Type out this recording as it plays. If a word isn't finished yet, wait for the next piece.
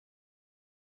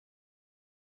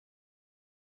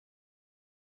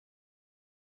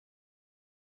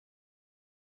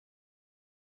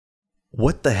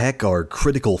What the heck are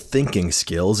critical thinking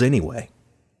skills anyway?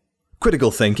 Critical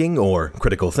thinking or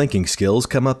critical thinking skills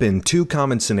come up in two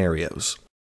common scenarios.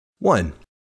 1.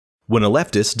 When a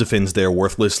leftist defends their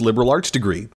worthless liberal arts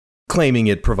degree, claiming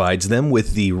it provides them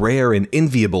with the rare and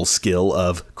enviable skill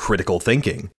of critical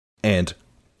thinking. And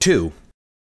 2.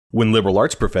 When liberal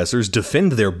arts professors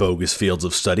defend their bogus fields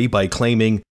of study by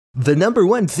claiming, the number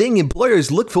one thing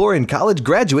employers look for in college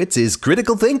graduates is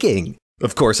critical thinking.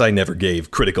 Of course, I never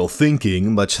gave critical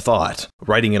thinking much thought,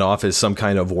 writing it off as some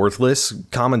kind of worthless,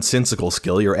 commonsensical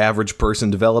skill your average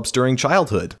person develops during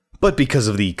childhood. But because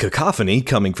of the cacophony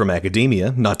coming from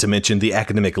academia, not to mention the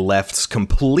academic left's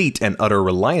complete and utter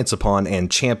reliance upon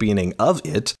and championing of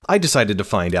it, I decided to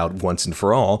find out once and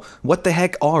for all, what the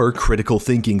heck are critical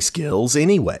thinking skills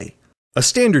anyway? A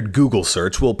standard Google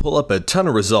search will pull up a ton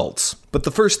of results, but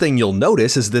the first thing you'll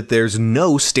notice is that there's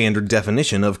no standard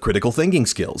definition of critical thinking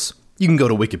skills. You can go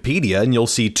to Wikipedia and you'll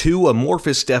see two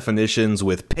amorphous definitions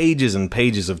with pages and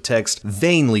pages of text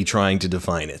vainly trying to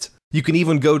define it. You can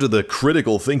even go to the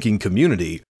critical thinking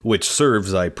community, which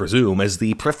serves, I presume, as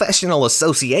the professional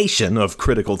association of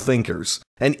critical thinkers,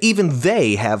 and even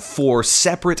they have 4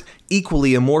 separate,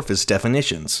 equally amorphous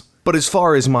definitions. But as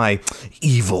far as my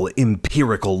evil,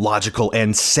 empirical, logical,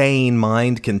 and sane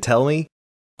mind can tell me,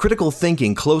 critical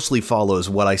thinking closely follows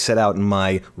what I set out in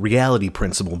my reality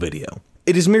principle video.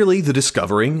 It is merely the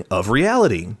discovering of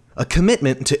reality, a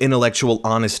commitment to intellectual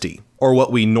honesty, or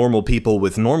what we normal people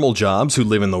with normal jobs who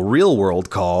live in the real world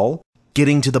call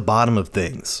getting to the bottom of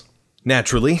things.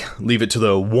 Naturally, leave it to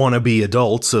the wannabe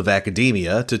adults of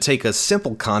academia to take a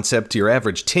simple concept your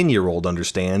average 10-year-old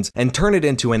understands and turn it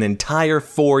into an entire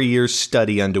 4-year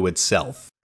study unto itself.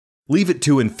 Leave it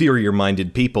to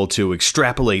inferior-minded people to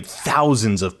extrapolate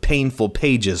thousands of painful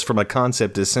pages from a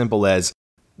concept as simple as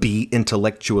be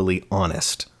intellectually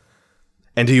honest.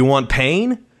 And do you want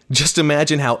pain? Just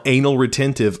imagine how anal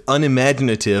retentive,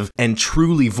 unimaginative, and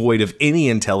truly void of any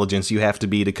intelligence you have to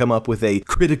be to come up with a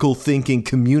critical thinking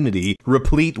community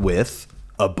replete with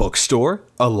a bookstore,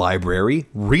 a library,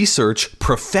 research,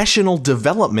 professional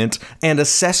development, and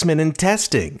assessment and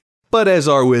testing. But as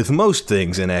are with most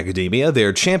things in academia,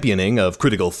 their championing of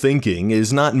critical thinking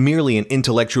is not merely an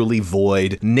intellectually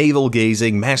void,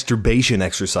 navel-gazing masturbation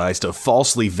exercise to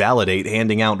falsely validate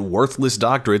handing out worthless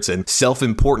doctorates and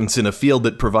self-importance in a field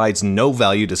that provides no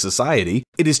value to society.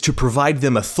 It is to provide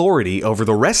them authority over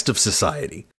the rest of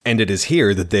society. And it is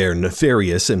here that their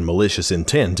nefarious and malicious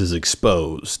intent is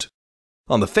exposed.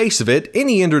 On the face of it,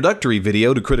 any introductory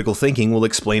video to critical thinking will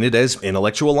explain it as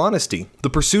intellectual honesty, the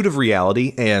pursuit of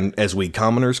reality, and, as we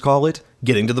commoners call it,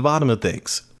 getting to the bottom of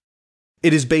things.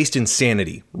 It is based in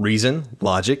sanity, reason,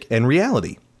 logic, and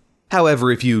reality.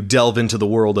 However, if you delve into the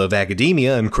world of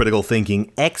academia and critical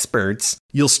thinking experts,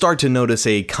 you'll start to notice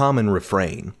a common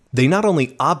refrain. They not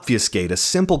only obfuscate a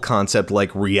simple concept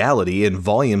like reality in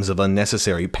volumes of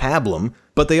unnecessary pablum,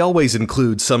 but they always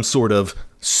include some sort of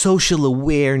social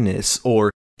awareness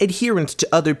or adherence to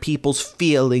other people's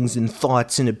feelings and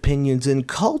thoughts and opinions and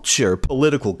culture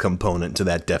political component to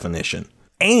that definition.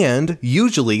 And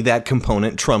usually that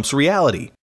component trumps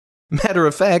reality. Matter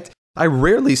of fact, I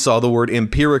rarely saw the word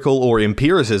empirical or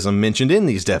empiricism mentioned in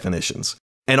these definitions.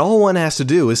 And all one has to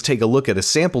do is take a look at a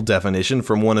sample definition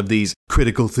from one of these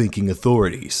critical thinking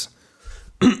authorities.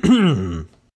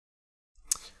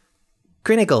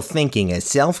 Critical thinking is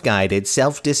self-guided,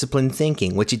 self-disciplined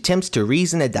thinking which attempts to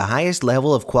reason at the highest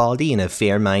level of quality in a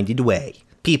fair-minded way.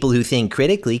 People who think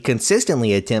critically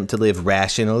consistently attempt to live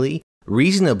rationally,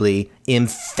 reasonably,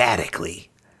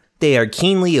 emphatically. They are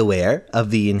keenly aware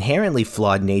of the inherently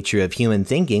flawed nature of human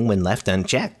thinking when left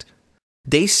unchecked.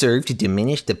 They serve to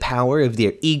diminish the power of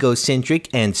their egocentric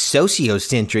and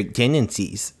sociocentric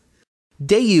tendencies.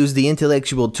 They use the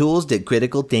intellectual tools that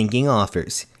critical thinking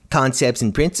offers, concepts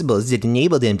and principles that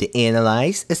enable them to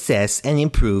analyze, assess, and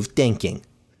improve thinking.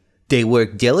 They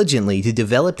work diligently to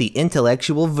develop the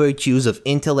intellectual virtues of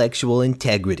intellectual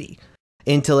integrity,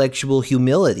 intellectual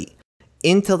humility,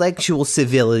 intellectual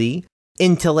civility,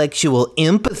 intellectual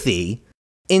empathy,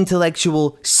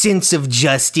 intellectual sense of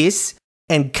justice,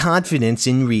 and confidence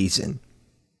in reason.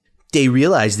 They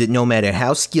realize that no matter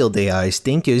how skilled they are as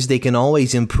thinkers, they can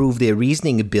always improve their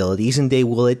reasoning abilities and they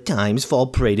will at times fall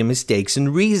prey to mistakes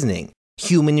in reasoning,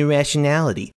 human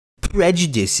irrationality,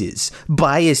 prejudices,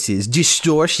 biases,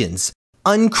 distortions,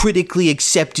 uncritically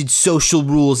accepted social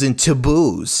rules and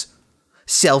taboos,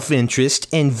 self-interest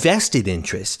and vested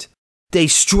interest. They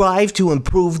strive to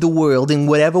improve the world in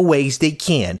whatever ways they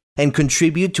can and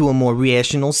contribute to a more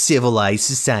rational, civilized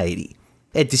society.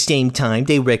 At the same time,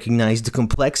 they recognize the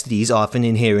complexities often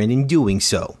inherent in doing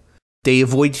so. They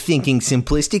avoid thinking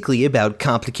simplistically about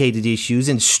complicated issues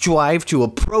and strive to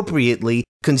appropriately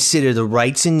consider the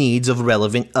rights and needs of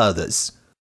relevant others.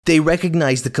 They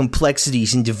recognize the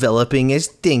complexities in developing as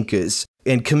thinkers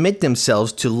and commit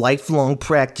themselves to lifelong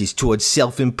practice towards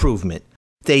self-improvement.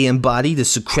 They embody the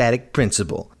Socratic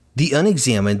principle. The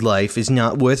unexamined life is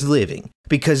not worth living,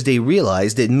 because they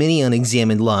realize that many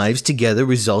unexamined lives together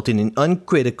result in an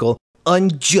uncritical,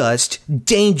 unjust,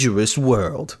 dangerous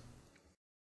world.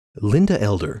 Linda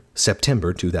Elder,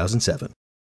 September 2007.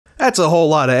 That's a whole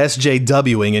lot of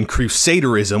SJWing and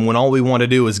crusaderism when all we want to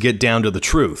do is get down to the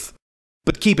truth.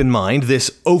 But keep in mind,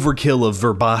 this overkill of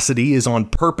verbosity is on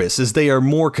purpose, as they are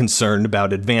more concerned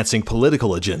about advancing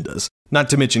political agendas, not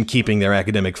to mention keeping their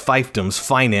academic fiefdoms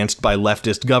financed by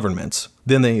leftist governments,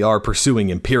 than they are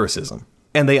pursuing empiricism.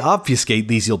 And they obfuscate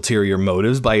these ulterior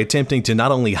motives by attempting to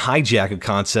not only hijack a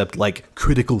concept like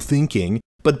critical thinking,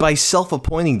 but by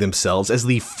self-appointing themselves as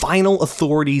the final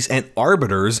authorities and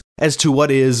arbiters as to what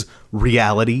is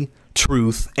reality,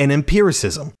 truth, and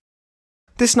empiricism.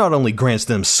 This not only grants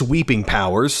them sweeping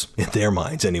powers, in their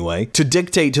minds anyway, to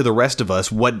dictate to the rest of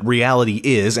us what reality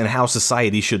is and how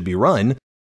society should be run,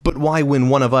 but why when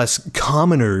one of us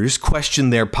commoners question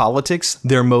their politics,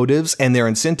 their motives, and their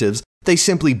incentives, they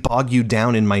simply bog you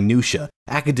down in minutia,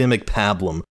 academic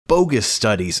pablum, bogus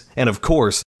studies, and of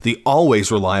course, the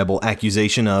always reliable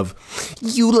accusation of,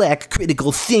 "You lack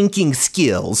critical thinking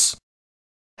skills."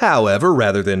 However,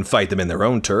 rather than fight them in their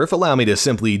own turf, allow me to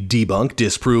simply debunk,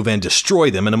 disprove, and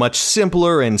destroy them in a much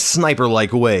simpler and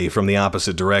sniper-like way from the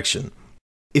opposite direction.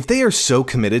 If they are so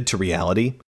committed to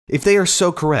reality, if they are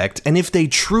so correct, and if they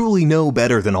truly know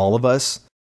better than all of us,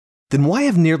 then why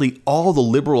have nearly all the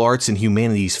liberal arts and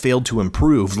humanities failed to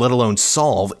improve, let alone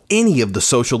solve, any of the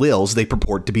social ills they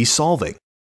purport to be solving?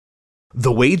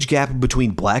 The wage gap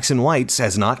between blacks and whites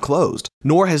has not closed,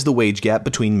 nor has the wage gap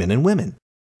between men and women.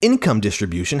 Income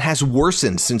distribution has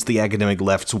worsened since the academic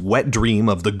left's wet dream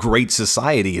of the Great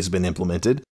Society has been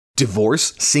implemented.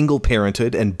 Divorce, single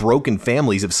parenthood, and broken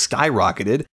families have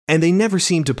skyrocketed, and they never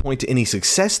seem to point to any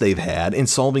success they've had in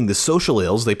solving the social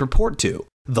ills they purport to,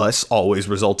 thus always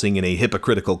resulting in a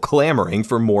hypocritical clamoring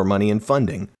for more money and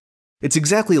funding. It's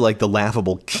exactly like the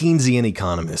laughable Keynesian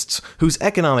economists, whose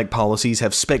economic policies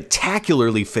have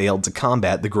spectacularly failed to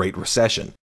combat the Great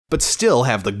Recession, but still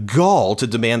have the gall to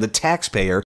demand the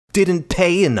taxpayer didn't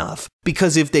pay enough,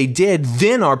 because if they did,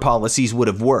 then our policies would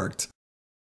have worked.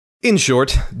 In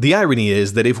short, the irony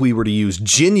is that if we were to use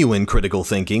genuine critical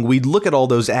thinking, we'd look at all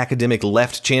those academic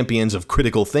left champions of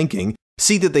critical thinking,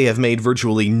 see that they have made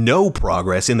virtually no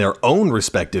progress in their own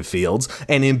respective fields,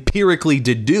 and empirically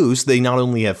deduce they not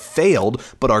only have failed,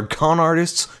 but are con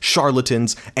artists,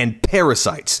 charlatans, and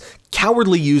parasites,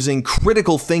 cowardly using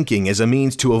critical thinking as a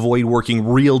means to avoid working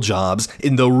real jobs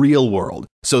in the real world,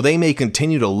 so they may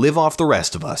continue to live off the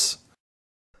rest of us.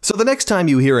 So the next time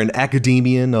you hear an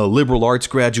academician, a liberal arts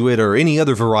graduate, or any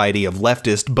other variety of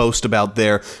leftist boast about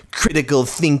their critical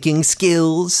thinking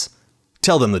skills,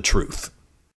 tell them the truth.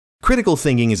 Critical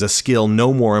thinking is a skill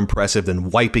no more impressive than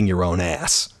wiping your own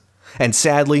ass. And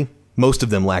sadly, most of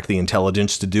them lack the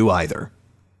intelligence to do either.